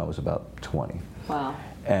at the time I was about 20. Wow.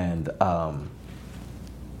 And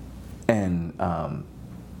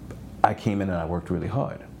I came in and I worked really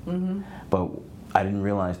hard, but I didn't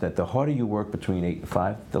realize that the harder you work between 8 and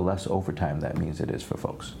 5, the less overtime that means it is for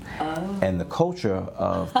folks. Oh. And the culture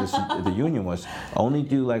of the union was only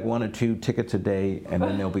do like 1 or 2 tickets a day, and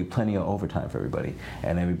then there'll be plenty of overtime for everybody.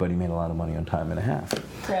 And everybody made a lot of money on time and a half.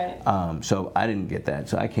 Right. So I didn't get that.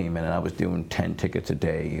 So I came in and I was doing 10 tickets a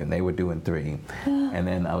day, and they were doing 3. And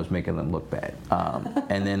then I was making them look bad.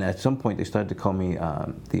 And then at some point they started to call me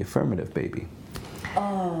the affirmative baby.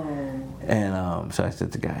 Oh. And so I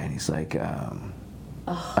said to the guy, and he's like,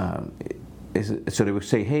 so they would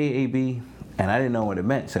say, "Hey, AB," and I didn't know what it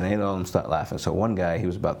meant, so they all start laughing. So one guy, he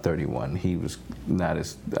was about 31. He was not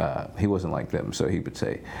as he wasn't like them, so he would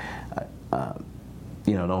say,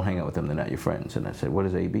 "Don't hang out with them. They're not your friends." And I said, "What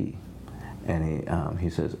is AB?" And he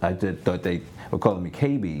says, thought they were calling me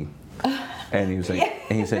KB. And he was like,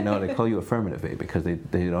 and he said, "No, they call you affirmative baby because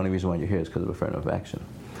the only reason why you're here is because of affirmative action."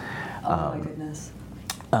 Oh my goodness.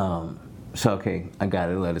 So okay, I got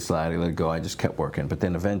it, let it slide, I let it go. I just kept working, but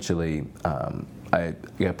then eventually I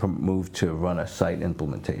got moved to run a site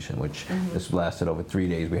implementation, which this lasted over 3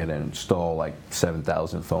 days. We had to install like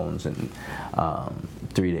 7,000 phones in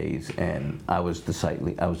 3 days, and I was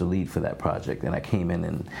the lead for that project. And I came in,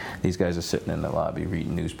 and these guys are sitting in the lobby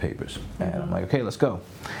reading newspapers, and I'm like, "Okay, let's go."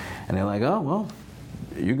 And they're like, "Oh well,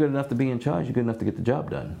 you're good enough to be in charge. You're good enough to get the job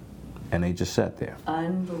done." And they just sat there.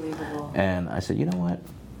 Unbelievable. And I said, "You know what?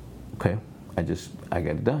 Okay, I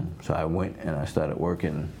got it done." So I went and I started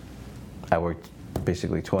working. I worked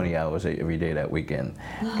basically 20 hours every day that weekend.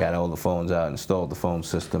 Got all the phones out, installed the phone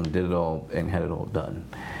system, did it all, and had it all done.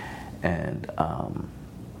 And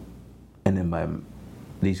then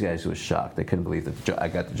these guys were shocked. They couldn't believe that I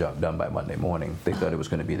got the job done by Monday morning. They thought it was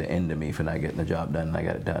going to be the end of me for not getting the job done, and I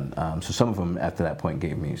got it done. So some of them after that point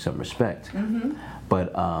gave me some respect.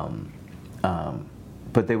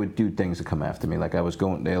 But they would do things to come after me. Like and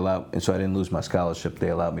so I didn't lose my scholarship. They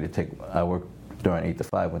allowed me to I worked during 8 to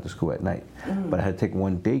 5, went to school at night. But I had to take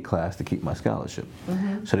 1 day class to keep my scholarship.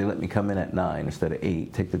 So they let me come in at 9 instead of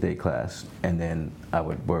 8, take the day class, and then I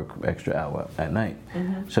would work extra hour at night.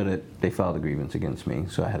 So that they filed a grievance against me.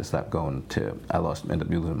 So I had to stop going ended up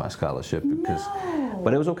losing my scholarship because,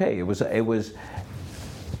 but it was okay.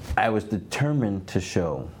 I was determined to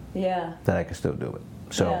show that I could still do it.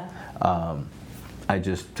 So. I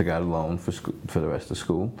just took out a loan for the rest of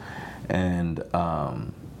school, and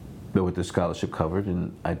with the scholarship covered,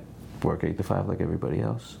 and I work 8 to 5 like everybody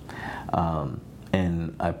else,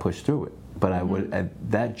 and I pushed through it. But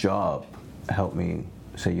that job helped me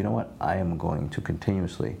say, you know what, I am going to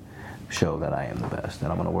continuously show that I am the best,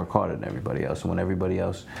 and I'm going to work harder than everybody else. And when everybody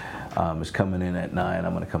else is coming in at 9,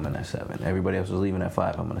 I'm going to come in at 7. Everybody else is leaving at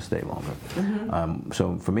 5, I'm going to stay longer.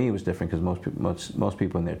 So for me, it was different because most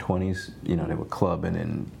people in their 20s, they were clubbing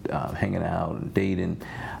and hanging out and dating.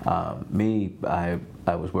 Me, I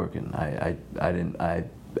was working. I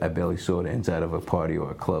barely saw the inside of a party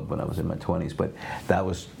or a club when I was in my 20s, but that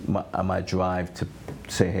was my drive to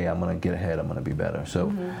say, hey, I'm going to get ahead. I'm going to be better.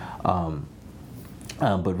 So.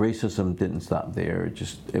 But racism didn't stop there.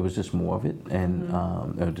 It was just more of it, and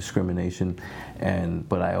discrimination,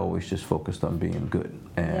 but I always just focused on being good,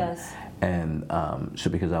 so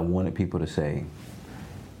because I wanted people to say,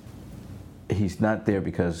 he's not there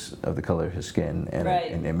because of the color of his skin and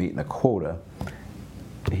they're meeting a quota.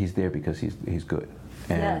 He's there because he's good,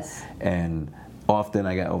 and often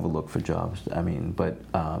I got overlooked for jobs. I mean, but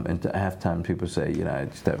and half time people say, you know, I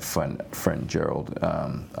just have a friend Gerald.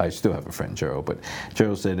 I still have a friend Gerald, but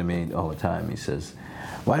Gerald said to me all the time. He says,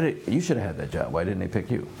 you should have had that job. Why didn't they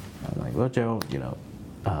pick you? I'm like, well, Gerald, you know,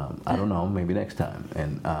 I don't know, maybe next time.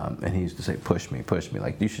 And he used to say, push me,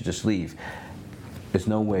 like you should just leave. There's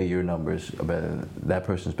no way your numbers are better. That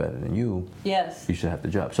person's better than you. Yes. You should have the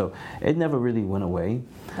job. So it never really went away,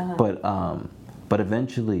 but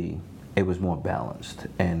eventually it was more balanced,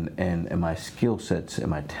 and my skill sets and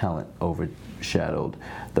my talent overshadowed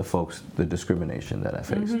the discrimination that I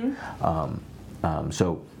faced.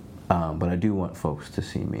 But I do want folks to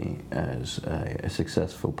see me as a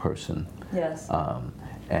successful person. Yes.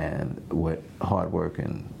 And what hard work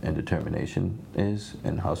and determination is,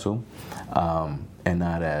 and hustle, and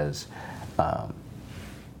not as a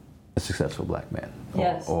successful black man.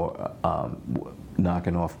 Yes. Or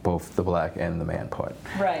knocking off both the black and the man part.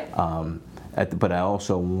 Right. But I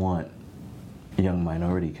also want young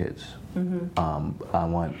minority kids. I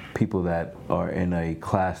want people that are in a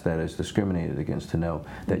class that is discriminated against to know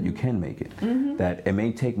that you can make it. That it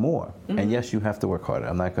may take more, and yes, you have to work harder.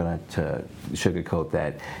 I'm not going to sugarcoat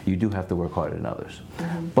that. You do have to work harder than others,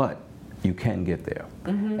 but you can get there,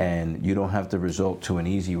 and you don't have to resort to an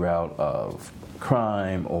easy route of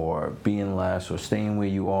crime or being less or staying where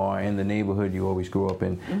you are in the neighborhood you always grew up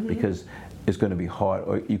in, because it's going to be hard,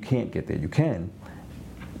 or you can't get there. You can.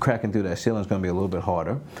 Cracking through that ceiling is going to be a little bit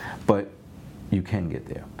harder, but you can get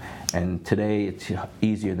there. And today it's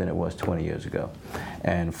easier than it was 20 years ago.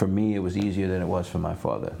 And for me, it was easier than it was for my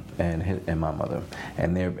father and my mother.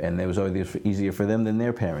 And it was always easier for them than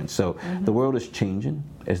their parents. So the world is changing.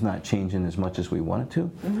 It's not changing as much as we want it to,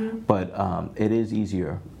 but it is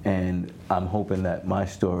easier. And I'm hoping that my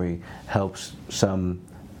story helps some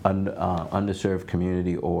underserved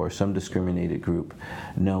community or some discriminated group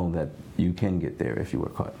know that you can get there if you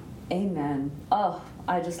work hard. Amen. Oh,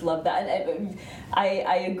 I just love that. And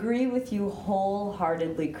I agree with you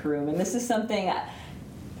wholeheartedly, Karoom. And this is something,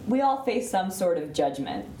 we all face some sort of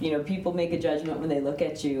judgment. You know, people make a judgment when they look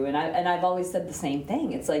at you. And I've always said the same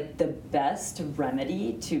thing. It's like the best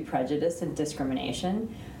remedy to prejudice and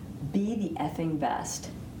discrimination, be the effing best.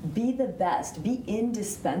 Be the best. Be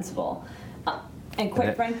indispensable. And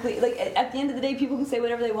quite frankly, like at the end of the day, people can say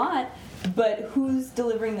whatever they want, but who's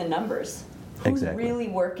delivering the numbers? Who's really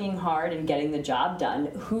working hard and getting the job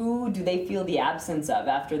done? Who do they feel the absence of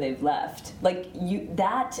after they've left? Like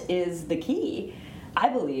that is the key, I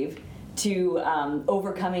believe, to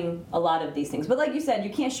overcoming a lot of these things. But like you said,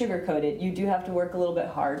 you can't sugarcoat it. You do have to work a little bit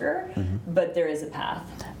harder, but there is a path.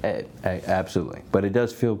 Absolutely. But it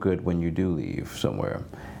does feel good when you do leave somewhere,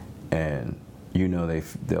 and you know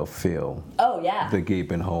they'll feel the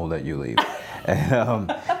gaping hole that you leave.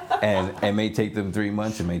 And it may take them 3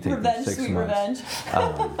 months, it may take them 6 months.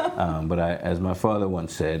 But as my father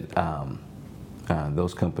once said,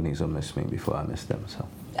 those companies will miss me before I miss them. So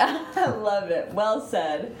I love it. Well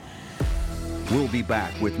said. We'll be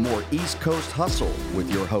back with more East Coast Hustle with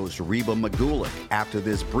your host, Reba Magulick, after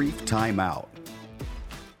this brief timeout.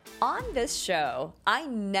 On this show, I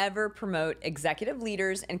never promote executive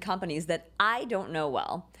leaders and companies that I don't know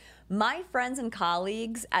well. My friends and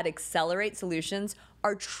colleagues at Accelerate Solutions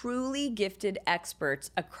are truly gifted experts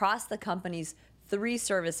across the company's 3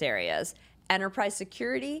 service areas: enterprise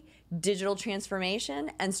security, digital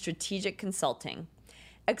transformation, and strategic consulting.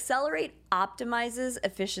 Accelerate optimizes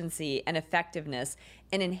efficiency and effectiveness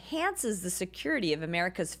and enhances the security of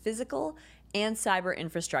America's physical and cyber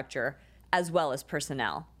infrastructure, as well as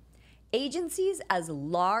personnel. Agencies as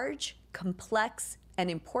large, complex,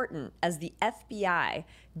 and important as the FBI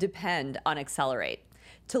depend on Accelerate.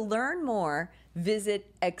 To learn more,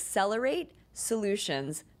 visit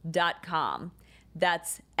acceleratesolutions.com.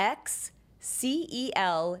 That's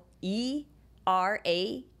XCELERATE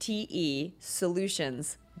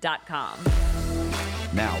solutions.com.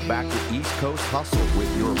 Now back to East Coast Hustle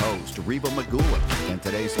with your host, Reba Magulick, and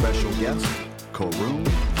today's special guest, Karoom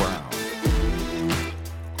Brown.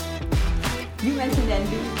 You mentioned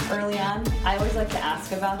envy early on. I always like to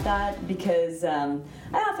ask about that because I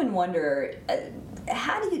often wonder,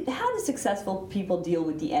 how do successful people deal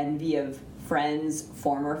with the envy of friends,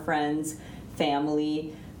 former friends,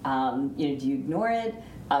 family? Do you ignore it?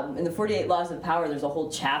 In the 48 Laws of Power, there's a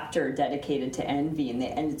whole chapter dedicated to envy, and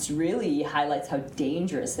it really highlights how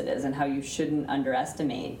dangerous it is and how you shouldn't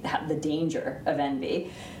underestimate the danger of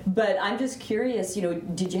envy. But I'm just curious,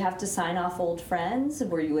 did you have to sign off old friends?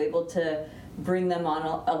 Were you able to bring them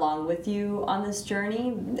along with you on this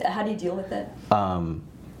journey? How do you deal with it?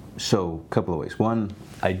 So a couple of ways. One,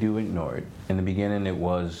 I do ignore it. In the beginning, it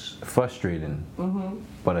was frustrating,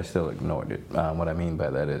 but I still ignored it. What I mean by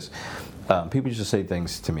that is, people used to say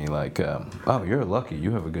things to me like, "Oh, you're lucky.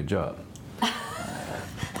 You have a good job."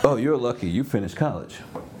 "Oh, you're lucky. You finished college."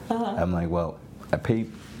 I'm like, well, I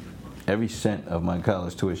paid every cent of my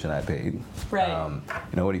college tuition. I paid. Right.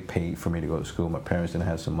 Nobody paid for me to go to school. My parents didn't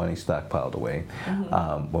have some money stockpiled away.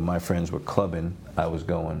 When my friends were clubbing, I was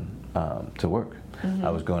going to work.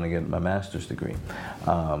 I was going to get my master's degree.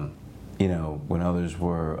 When others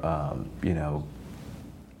were,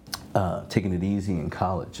 taking it easy in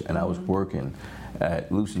college, and I was working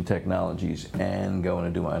at Lucent Technologies and going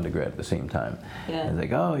to do my undergrad at the same time. Yeah. It's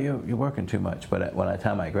like, oh, you're working too much. But by the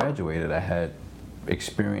time I graduated, I had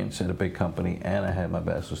experience at a big company and I had my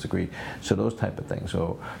bachelor's degree. So those type of things.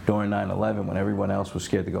 So during 9/11, when everyone else was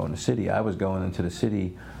scared to go in the city, I was going into the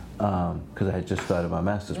city because I had just started my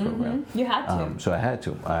master's program. You had to. So I had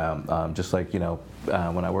to. Just like,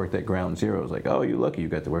 when I worked at Ground Zero, it was like, oh, you're lucky you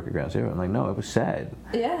got to work at Ground Zero. I'm like, no, it was sad.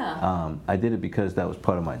 Yeah. I did it because that was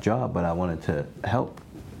part of my job, but I wanted to help.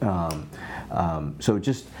 So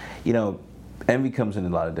just, envy comes in a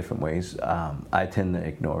lot of different ways. I tend to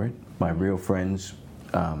ignore it. My real friends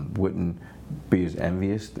wouldn't be as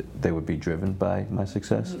envious. They would be driven by my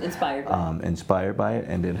success. Inspired by it,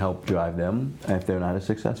 and then help drive them if they're not as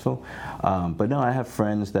successful. But no, I have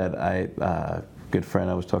friends that good friend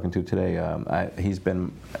I was talking to today, I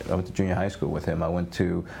went to junior high school with him. I went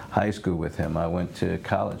to high school with him. I went to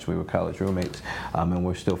college. We were college roommates, and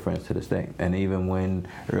we're still friends to this day. And even when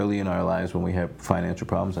early in our lives, when we had financial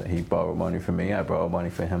problems, he borrowed money from me, I borrowed money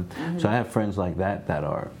from him. So I have friends like that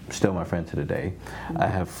are still my friend to the day. I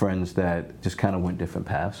have friends that just kind of went different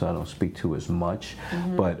paths, so I don't speak to as much,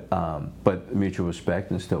 but mutual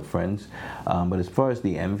respect and still friends. But as far as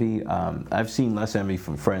the envy, I've seen less envy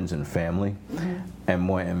from friends and family, and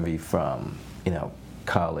more envy from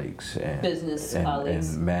colleagues and business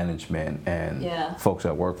colleagues and management and folks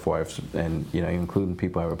I work for, and including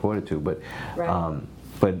people I reported to. But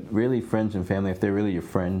but really, friends and family, if they're really your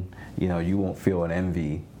friend, you won't feel an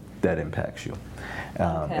envy that impacts you.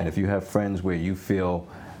 And if you have friends where you feel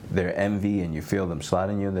their envy and you feel them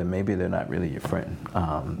sliding you, then maybe they're not really your friend.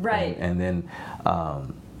 And then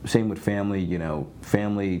same with family.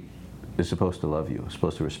 Family is supposed to love you,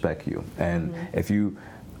 supposed to respect you, and if you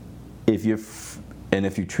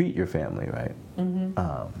treat your family right,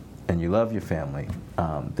 and you love your family,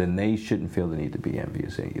 then they shouldn't feel the need to be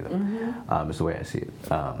envious either. It's the way I see it.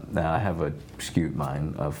 Now I have a skewed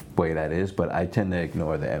mind of the way that is, but I tend to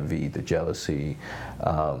ignore the envy, the jealousy.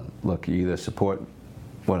 Look, you either support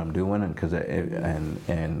what I'm doing,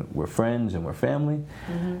 and we're friends and we're family,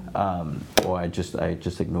 or I just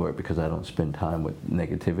ignore it because I don't spend time with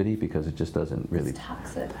negativity, because it just doesn't really. It's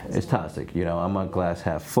toxic. It's toxic. I'm a glass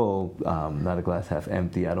half full, not a glass half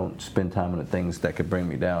empty. I don't spend time on the things that could bring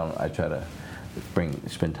me down. I try to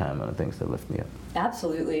spend time on the things that lift me up.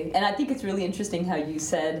 Absolutely, and I think it's really interesting how you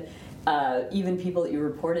said even people that you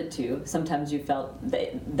reported to, sometimes you felt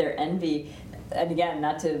their envy. And again,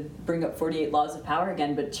 not to bring up 48 Laws of Power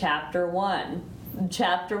again, but Chapter 1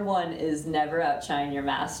 is never outshine your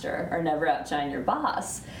master, or never outshine your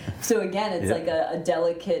boss. So again, it's like a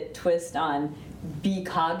delicate twist on be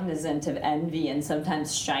cognizant of envy and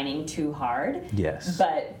sometimes shining too hard. Yes.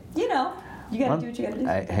 But, you got to do what you got to do.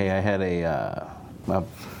 I had a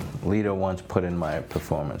leader once put in my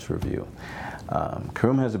performance review,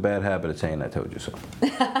 Karoom has a bad habit of saying, "I told you so."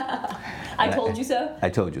 I told you so? I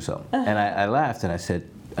told you so. And I laughed and I said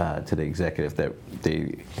to the executive that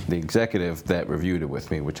the executive that reviewed it with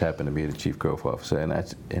me, which happened to be the chief growth officer, and I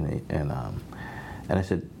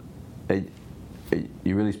said,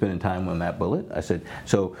 "You really spending time on that bullet?" I said,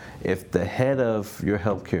 "So if the head of your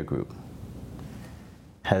healthcare group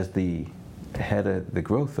has the head of the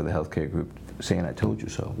growth for the healthcare group saying, 'I told you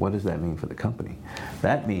so,' what does that mean for the company?"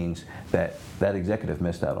 That means that executive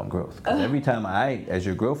missed out on growth. Because every time I, as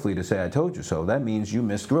your growth leader, say, "I told you so," that means you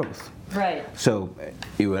missed growth. Right. So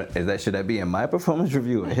should that be in my performance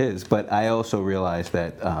review or his? But I also realized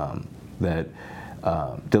that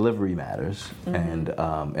delivery matters, and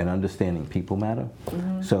understanding people matter.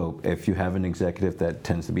 So if you have an executive that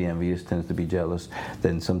tends to be envious, tends to be jealous,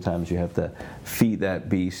 then sometimes you have to feed that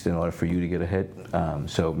beast in order for you to get ahead.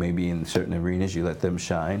 So maybe in certain arenas you let them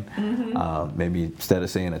shine. Maybe instead of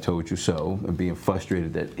saying, "I told you so," and being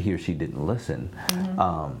frustrated that he or she didn't listen,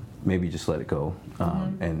 maybe just let it go,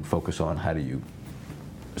 and focus on how do you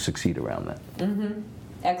succeed around that.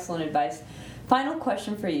 Excellent advice. Final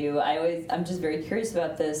question for you. I'm just very curious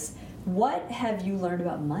about this. What have you learned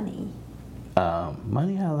about money?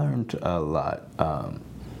 Money, I learned a lot.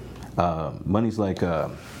 Money's like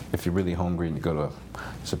if you're really hungry and you go to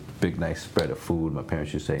it's a big nice spread of food. My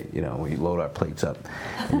parents used to say, we load our plates up,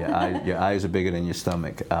 and your eyes are bigger than your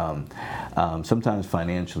stomach. Sometimes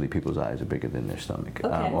financially, people's eyes are bigger than their stomach,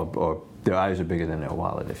 Okay. Or their eyes are bigger than their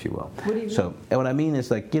wallet, if you will. What do you mean? And what I mean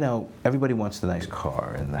is like, everybody wants the nice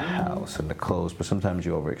car and the house and the clothes, but sometimes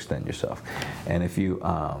you overextend yourself. And if you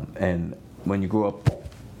and when you grow up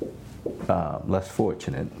less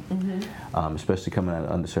fortunate, especially coming out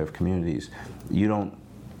of underserved communities, you don't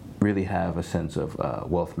really have a sense of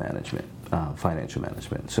wealth management, financial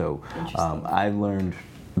management. So I learned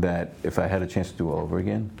that if I had a chance to do it all over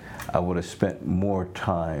again, I would have spent more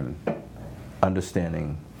time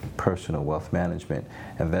understanding personal wealth management,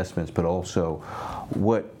 investments, but also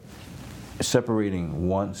what separating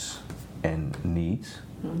wants and needs,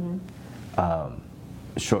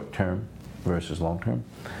 short term versus long term.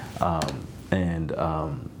 I'm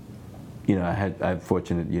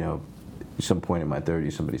fortunate, at some point in my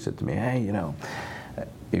 30s, somebody said to me, hey,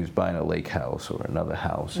 he was buying a lake house or another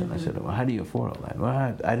house. And I said, well, how do you afford all that?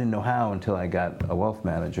 Well, I didn't know how until I got a wealth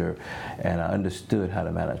manager and I understood how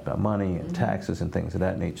to manage my money and taxes and things of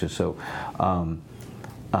that nature. So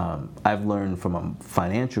I've learned from a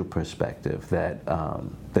financial perspective that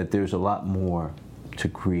there's a lot more to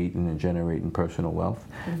creating and generating personal wealth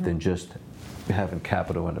than just having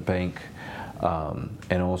capital in the bank.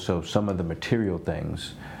 And also some of the material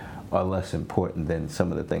things are less important than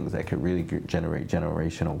some of the things that could really generate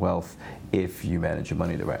generational wealth if you manage your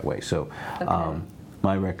money the right way. So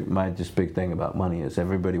my just big thing about money is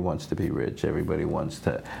everybody wants to be rich. Everybody wants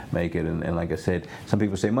to make it. And like I said, some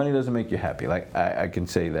people say money doesn't make you happy. Like I can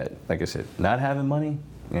say that, like I said, not having money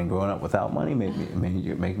and growing up without money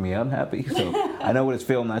make me unhappy. So I know what it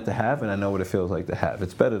feels not to have, and I know what it feels like to have.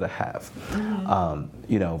 It's better to have,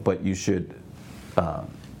 but you should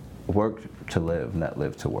work to live, not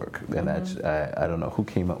live to work. And that's I don't know who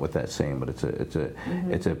came up with that saying, but it's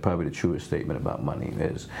probably the truest statement about money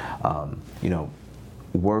is,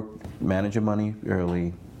 work, manage your money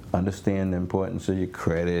early, understand the importance of your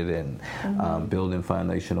credit and building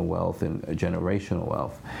foundational wealth and generational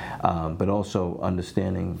wealth, but also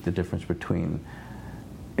understanding the difference between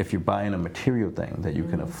if you're buying a material thing that you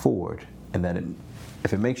can afford and that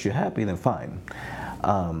if it makes you happy, then fine.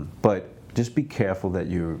 But just be careful that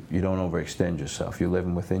you don't overextend yourself. You're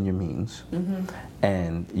living within your means,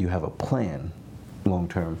 and you have a plan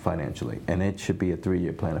long-term financially, and it should be a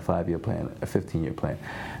 3-year plan, a 5-year plan, a 15-year plan.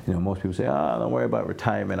 Most people say, don't worry about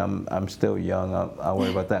retirement. I'm still young. I'll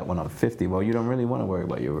worry about that when I'm 50. Well, you don't really want to worry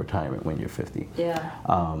about your retirement when you're 50. Yeah.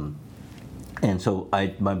 And so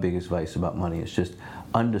my biggest advice about money is just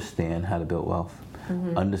understand how to build wealth.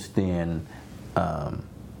 Understand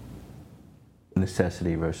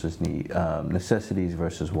necessity versus need, necessities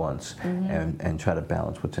versus wants, and try to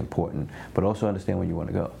balance what's important, but also understand where you want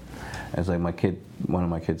to go. And it's like one of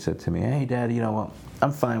my kids said to me, hey, Dad,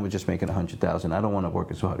 I'm fine with just making $100,000. I don't want to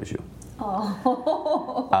work as hard as you.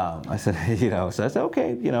 Oh. I said, so I said,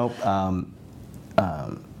 okay,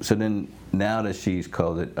 so then now that she's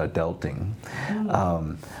called it adulting,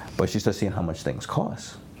 but she starts seeing how much things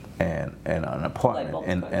cost. And an apartment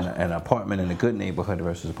and an apartment in a good neighborhood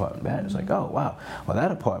versus apartment bad. It's like, oh wow, well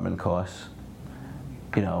that apartment costs,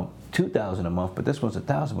 $2,000 a month, but this one's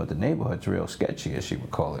 $1,000, but the neighborhood's real sketchy, as she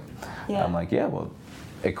would call it. Yeah. I'm like, yeah, well,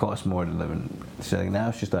 it costs more to live in. So like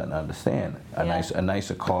now she's starting to understand a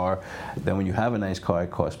nicer car. Then when you have a nice car,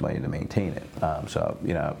 it costs money to maintain it.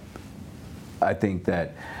 I think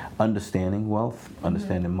that understanding wealth,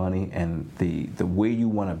 understanding money, and the way you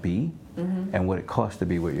want to be, and what it costs to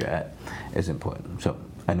be where you're at is important. So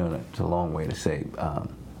I know that's a long way to say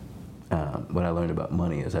what I learned about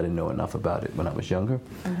money is I didn't know enough about it when I was younger,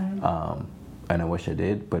 and I wish I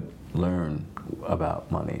did, but learn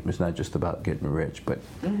about money. It's not just about getting rich, but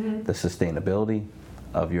the sustainability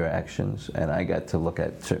of your actions. And I got to look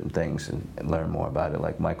at certain things and learn more about it,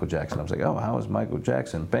 like Michael Jackson. I was like, oh, how is Michael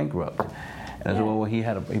Jackson bankrupt? And I said, well, he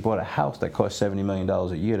bought a house that cost $70 million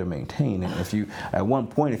a year to maintain. And at one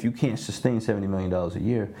point, if you can't sustain $70 million a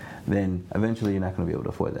year, then eventually you're not going to be able to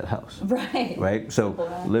afford that house. Right. Right? So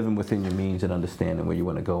living within your means and understanding where you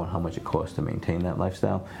want to go and how much it costs to maintain that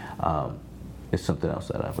lifestyle is something else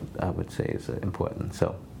that I would say is important.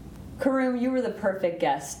 So. Karoom, you were the perfect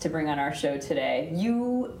guest to bring on our show today.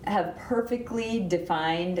 You have perfectly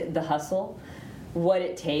defined the hustle, what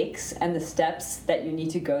it takes, and the steps that you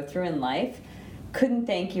need to go through in life. Couldn't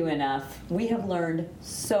thank you enough. We have learned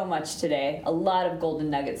so much today. A lot of golden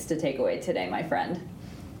nuggets to take away today, my friend.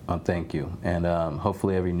 Oh, thank you. And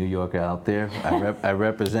hopefully every New Yorker out there, I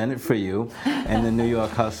represent it for you and the New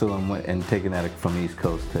York hustle and taking that from East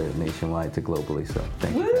Coast to nationwide to globally. So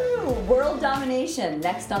thank you. Woo! World domination,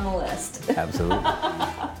 next on the list. Absolutely.